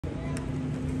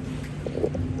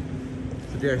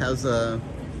So Jared, how's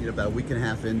about a week and a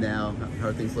half in now? How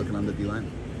are things looking on the D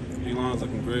line? D-line's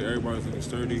looking great. Everybody's looking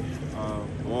sturdy.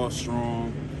 We're all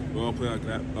strong. We all play our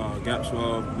gaps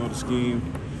well, know the scheme.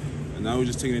 And now we're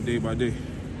just taking it day by day.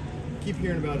 Keep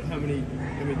hearing about how many,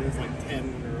 there's like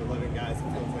 10 or 11 guys it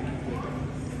feels like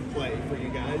could play for you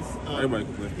guys. Everybody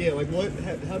can play. Yeah, like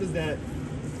how does that,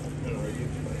 I don't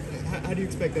know, how do you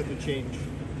expect that to change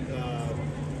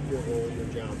your role, your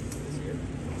job this year?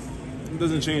 It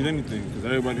doesn't change anything because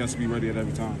everybody has to be ready at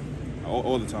every time,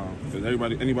 all the time. Because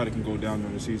anybody can go down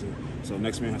during the season. So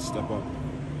next man has to step up.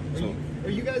 Are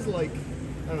you guys like,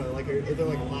 I don't know, like are there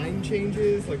like line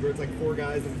changes, like where it's like 4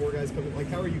 guys and 4 guys come? Like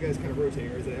how are you guys kind of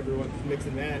rotating, or is it everyone mix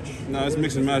and match? No, it's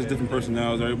mix and match, different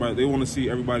personnels. They want to see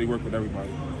everybody work with everybody.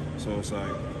 So it's like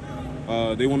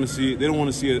they don't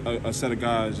want to see a set of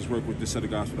guys just work with this set of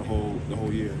guys for the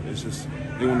whole year. It's just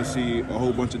they want to see a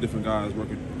whole bunch of different guys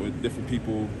working with different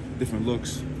people, different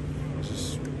looks. It's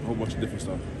just a whole bunch of different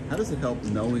stuff. How does it help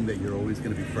knowing that you're always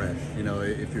going to be fresh? You know,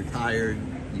 if you're tired,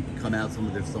 you can come out.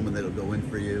 There's someone that'll go in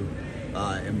for you,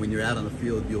 and when you're out on the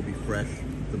field, you'll be fresh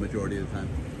the majority of the time.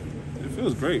 It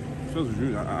feels great. It feels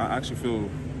really. I actually feel.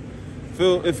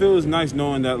 It feels nice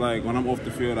knowing that like when I'm off the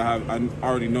field, I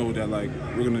already know that like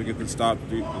we're gonna get the stop,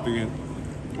 the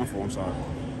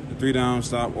 3 down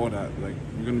stop, all that. Like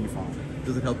we're gonna be fine.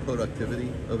 Does it help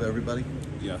productivity of everybody?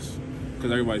 Yes,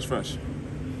 because everybody's fresh.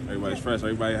 Everybody's fresh.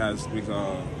 Everybody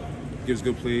gives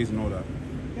good plays and all that.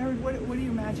 Jared, what do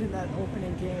you imagine that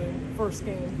opening game, first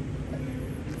game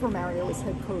for Mario as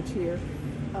head coach here?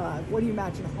 What do you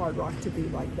imagine Hard Rock to be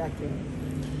like that game?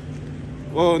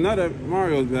 Well, now that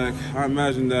Mario's back, I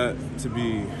imagine that to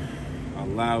be a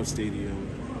loud stadium.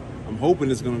 I'm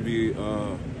hoping it's going to be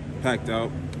packed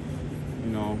out.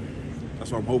 You know,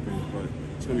 that's what I'm hoping. But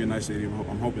it's going to be a nice stadium.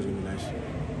 I'm hoping it's going to be nice.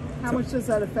 How much does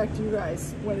that affect you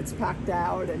guys when it's packed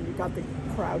out and you got the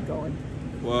crowd going?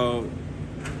 Well,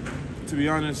 to be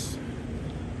honest,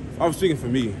 I was speaking for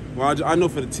me. Well, I know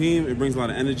for the team, it brings a lot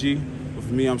of energy. But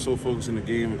for me, I'm so focused in the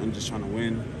game. I'm just trying to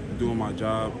win, doing my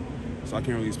job. So I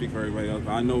can't really speak for everybody else,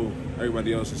 but I know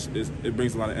everybody else it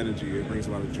brings a lot of energy. It brings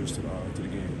a lot of juice to the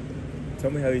game.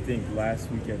 Tell me how you think last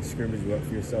weekend's scrimmage went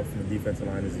for yourself and the defensive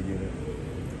line as a unit.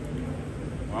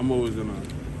 I'm always gonna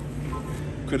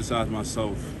criticize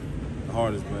myself the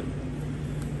hardest, but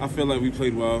I feel like we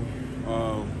played well.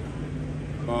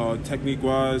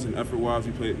 Technique-wise and effort-wise,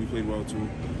 we played well too.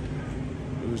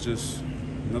 It was just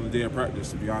another day of practice,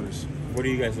 to be honest. What are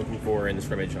you guys looking for in the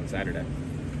scrimmage on Saturday?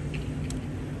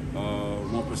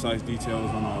 More precise details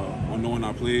on knowing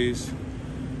our plays.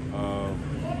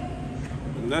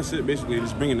 And that's it, basically,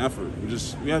 just bringing effort.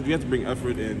 We have to bring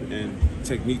effort and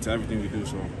technique to everything we do,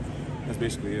 so that's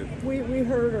basically it. We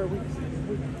heard or we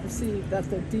perceived that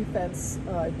the defense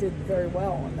did very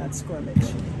well on that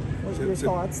scrimmage. What are your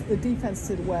thoughts? The defense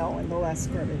did well in the last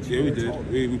scrimmage. Yeah, we did.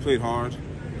 We played hard,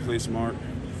 we played smart,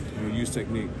 and we used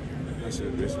technique. That's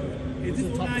it, basically. Who's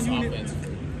the toughest offense?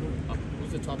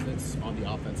 Who's the toughest on the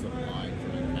offensive line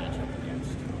for you to match up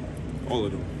against? All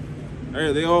of them.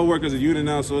 They all work as a unit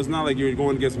now, so it's not like you're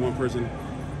going against one person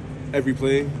every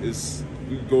play.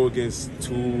 You go against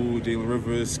Tool, Jalen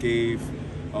Rivers, Scave,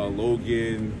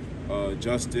 Logan,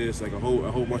 Justice, like a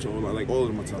whole bunch of like all of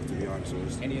them are tough, to be honest. So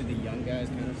any of the young guys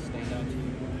kind of stand out to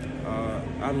you?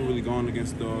 I haven't really gone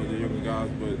against the younger guys,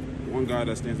 but one guy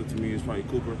that stands up to me is probably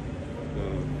Cooper,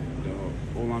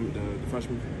 the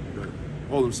freshman. But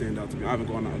all of them stand out to me. I haven't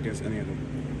gone against any of them.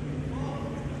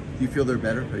 Do you feel they're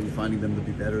better? Are you finding them to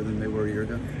be better than they were a year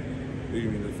ago? What do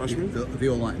you mean, the freshmen? The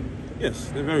O-line. Yes,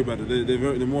 they're very better.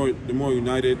 They're more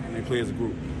united and they play as a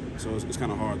group. So it's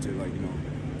kind of hard to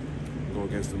go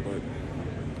against them. But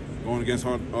going against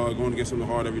them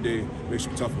hard every day makes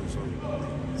you tougher.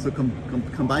 So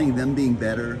combining them being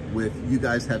better with you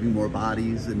guys having more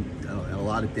bodies and a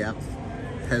lot of depth,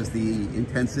 has the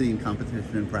intensity and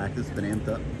competition in practice been amped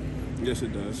up? Yes,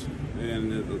 it does,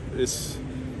 and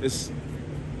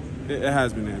it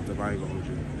has been amped up. I ain't gonna hold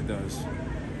you. It does.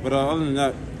 But other than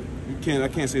that, I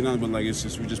can't say nothing but like we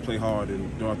just play hard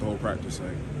and throughout the whole practice.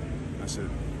 Like that's it.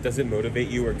 Does it motivate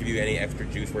you or give you any extra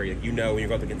juice where when you're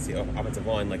going against the offensive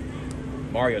line, like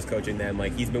Mario's coaching them,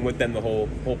 like he's been with them the whole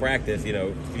practice, give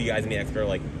you guys any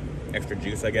extra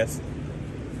juice, I guess?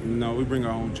 No, we bring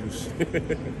our own juice.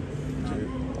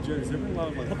 Jared, has there been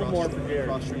a lot of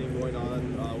cross-training going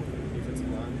on with the defensive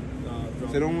line?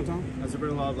 Say that one more time? Has there been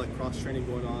a lot of cross-training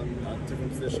going on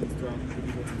different positions throughout the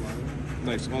defensive line?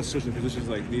 Like switching positions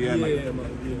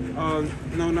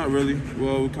no, not really.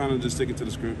 Well, we kind of just stick it to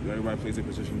the script. Everybody plays their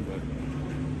position, but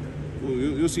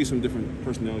you'll see some different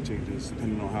personnel changes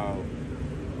depending on how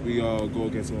we go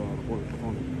against an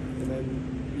opponent.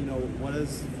 then, you know, what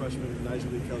has freshman Nigel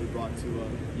Kelly brought to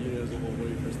you as a whole? What are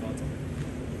your first thoughts on him?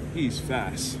 He's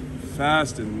fast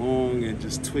and long and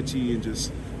just twitchy and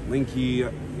just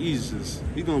linky. He's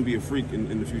gonna be a freak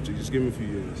in the future. Just give him a few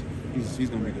years. He's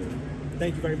gonna be good.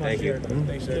 Thank you very much, Thank you. Jared.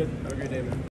 Thanks, Jared. Have a great day, man.